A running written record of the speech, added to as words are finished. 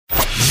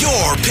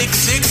Your Pick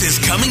 6 is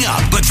coming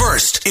up. But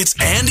first, it's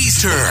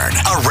Andy's turn.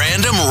 A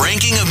random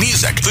ranking of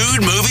music,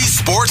 food, movies,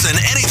 sports, and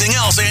anything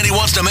else Andy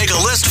wants to make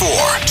a list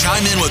for.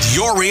 Chime in with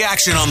your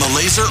reaction on the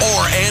Laser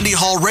or Andy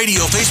Hall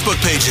Radio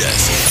Facebook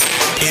pages.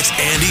 It's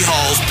Andy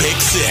Hall's Pick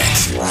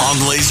 6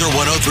 on Laser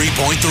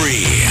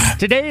 103.3.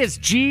 Today is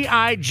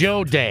G.I.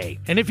 Joe Day.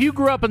 And if you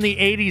grew up in the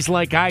 80s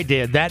like I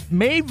did, that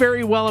may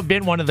very well have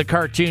been one of the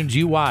cartoons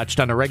you watched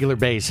on a regular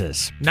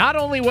basis. Not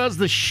only was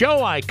the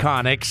show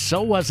iconic,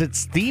 so was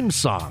its theme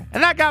song.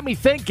 And that got me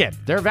thinking.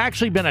 There have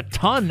actually been a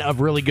ton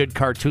of really good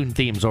cartoon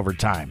themes over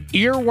time.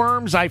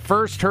 Earworms I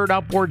first heard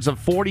upwards of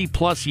 40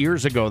 plus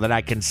years ago that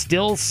I can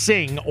still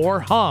sing or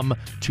hum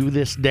to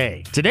this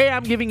day. Today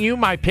I'm giving you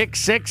my Pick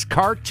 6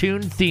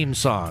 cartoon theme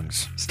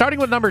songs. Starting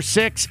with number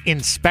 6,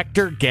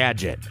 Inspector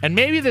Gadget. And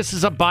maybe this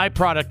is a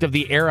byproduct of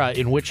the era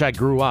in which I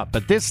grew up,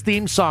 but this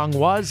theme song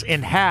was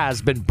and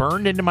has been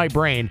burned into my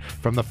brain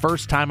from the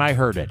first time I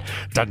heard it.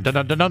 Dun dun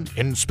dun dun dun,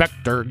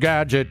 Inspector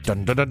Gadget.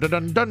 Dun dun dun dun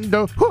dun dun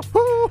dun. Hoo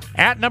hoo.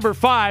 At number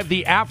 5,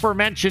 the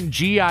aforementioned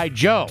G.I.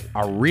 Joe,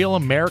 a real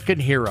American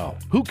hero.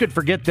 Who could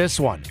forget this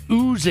one?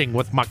 Oozing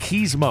with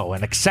machismo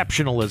and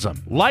exceptionalism.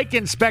 Like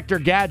Inspector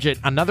Gadget,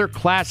 another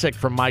classic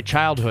from my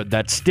childhood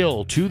that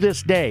still, to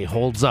this day,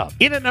 holds up.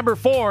 In at number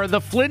 4,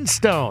 the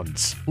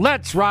Flintstones.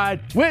 Let's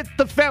ride with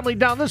the family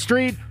down the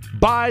street.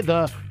 By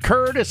the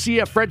courtesy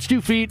of Fred's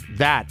 2 Feet.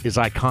 That is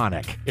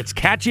iconic. It's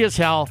catchy as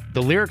hell,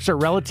 the lyrics are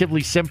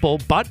relatively simple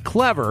but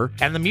clever,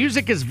 and the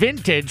music is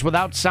vintage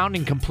without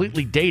sounding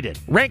completely dated.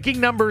 Ranking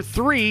number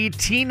 3,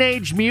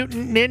 Teenage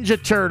Mutant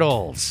Ninja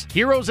Turtles.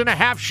 Heroes in a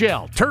Half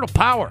Shell, Turtle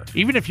Power.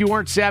 Even if you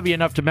weren't savvy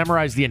enough to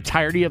memorize the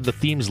entirety of the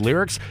theme's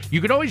lyrics,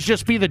 you could always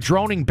just be the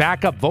droning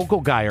backup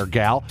vocal guy or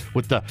gal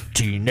with the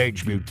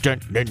Teenage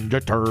Mutant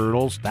Ninja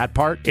Turtles, that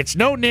part. It's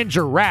no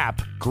ninja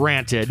rap,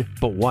 granted,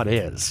 but what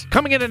is?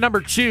 Coming in at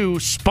number 2,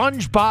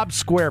 SpongeBob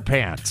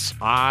SquarePants.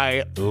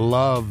 I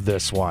love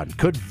this one.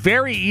 Could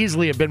very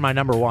easily have been my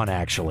number 1,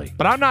 actually.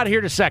 But I'm not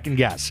here to second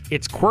guess.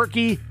 It's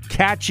quirky,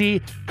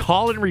 catchy,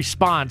 call and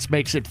response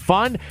makes it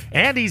fun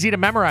and easy to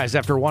memorize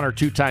after 1 or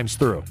 2 times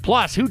through.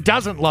 Plus, who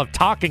doesn't love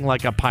talking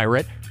like a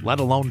pirate, let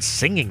alone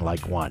singing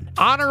like one?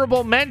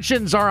 Honorable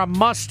mentions are a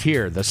must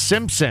here. The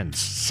Simpsons,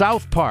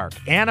 South Park,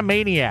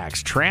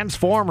 Animaniacs,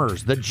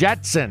 Transformers, The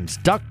Jetsons,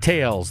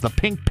 DuckTales, The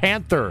Pink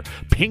Panther,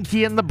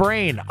 Pinky and the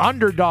Brain,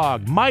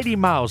 Underdog, Mighty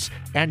Mouse,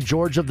 and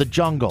George of the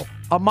Jungle,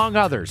 among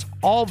others.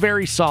 All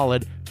very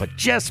solid, but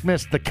just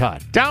missed the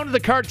cut. Down to the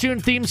cartoon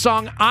theme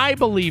song I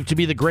believe to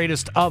be the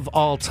greatest of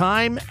all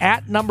time.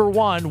 At number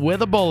 1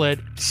 with a bullet,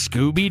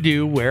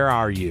 Scooby-Doo, Where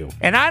Are You?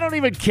 And I don't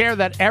even care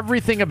that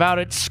everything about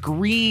it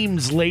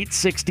screams late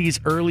 60s,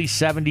 early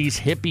 70s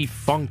hippie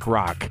funk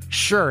rock.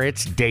 Sure,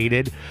 it's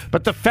dated,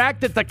 but the fact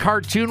that the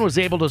cartoon was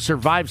able to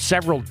survive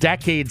several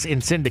decades in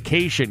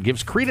syndication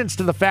gives credence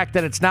to the fact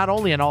that it's not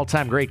only an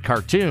all-time great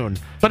cartoon,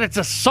 but it's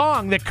a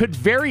song that could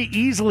very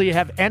easily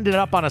have ended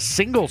up on a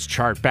singles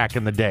chart back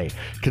in the day,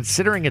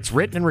 considering it's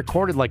written and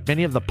recorded like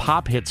many of the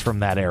pop hits from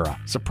that era.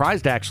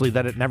 Surprised, actually,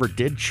 that it never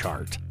did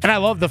chart. And I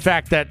love the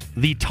fact that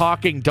the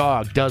talking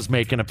dog does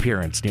make an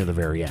appearance near the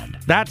very end.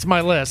 That's my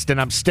list, and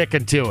I'm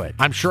sticking to it.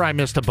 I'm sure I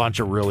missed a bunch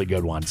of really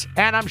good ones,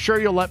 and I'm sure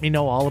you'll let me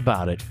know all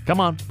about it. Come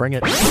on, bring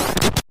it.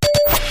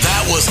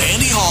 That was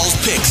Andy Hall's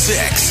Pick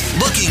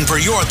 6. Looking for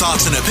your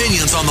thoughts and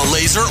opinions on the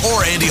Laser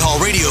or Andy Hall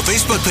Radio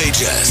Facebook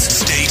pages.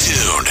 Stay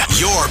tuned.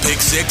 Your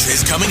Pick 6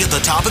 is coming at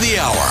the top of the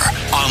hour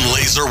on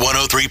Laser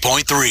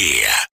 103.3.